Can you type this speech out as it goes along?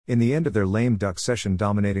In the end of their lame duck session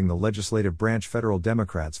dominating the legislative branch, federal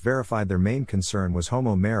Democrats verified their main concern was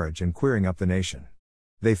homo marriage and queering up the nation.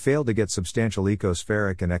 They failed to get substantial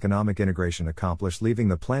ecospheric and economic integration accomplished, leaving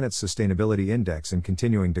the planet's sustainability index in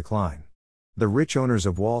continuing decline. The rich owners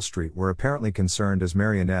of Wall Street were apparently concerned as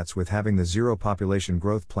marionettes with having the zero population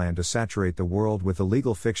growth plan to saturate the world with the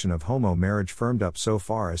legal fiction of homo marriage firmed up so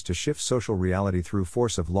far as to shift social reality through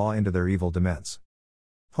force of law into their evil demesnes.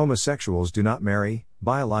 Homosexuals do not marry,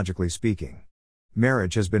 biologically speaking.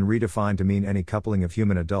 Marriage has been redefined to mean any coupling of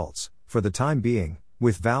human adults, for the time being,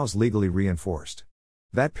 with vows legally reinforced.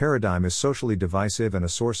 That paradigm is socially divisive and a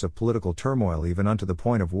source of political turmoil even unto the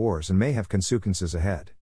point of wars, and may have consequences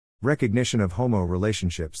ahead. Recognition of homo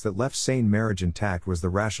relationships that left sane marriage intact was the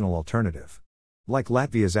rational alternative. Like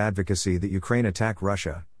Latvia's advocacy that Ukraine attack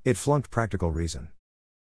Russia, it flunked practical reason.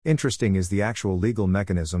 Interesting is the actual legal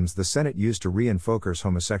mechanisms the Senate used to reinforce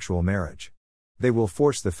homosexual marriage. They will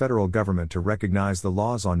force the federal government to recognize the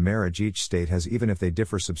laws on marriage each state has, even if they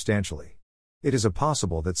differ substantially. It is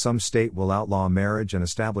possible that some state will outlaw marriage and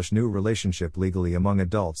establish new relationship legally among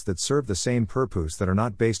adults that serve the same purpose that are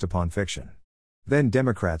not based upon fiction. Then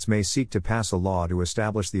Democrats may seek to pass a law to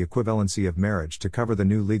establish the equivalency of marriage to cover the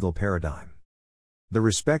new legal paradigm. The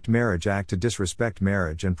Respect Marriage Act to disrespect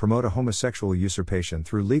marriage and promote a homosexual usurpation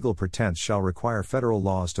through legal pretense shall require federal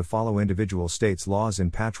laws to follow individual states' laws in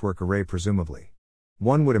patchwork array presumably.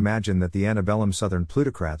 One would imagine that the antebellum Southern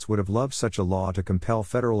plutocrats would have loved such a law to compel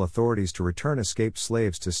federal authorities to return escaped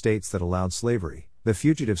slaves to states that allowed slavery, the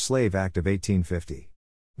Fugitive Slave Act of 1850.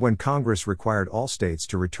 When Congress required all states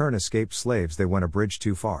to return escaped slaves, they went a bridge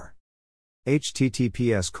too far.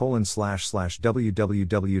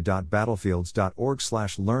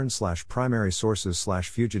 https://www.battlefields.org/learn/primary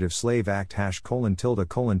sources/fugitive slave act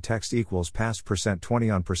 #:text equals past %20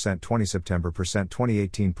 on %20 September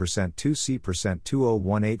 %2018 %2c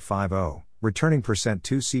 %201850 returning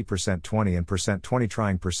 %2c %20 and %20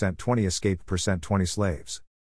 trying %20 escaped %20 slaves.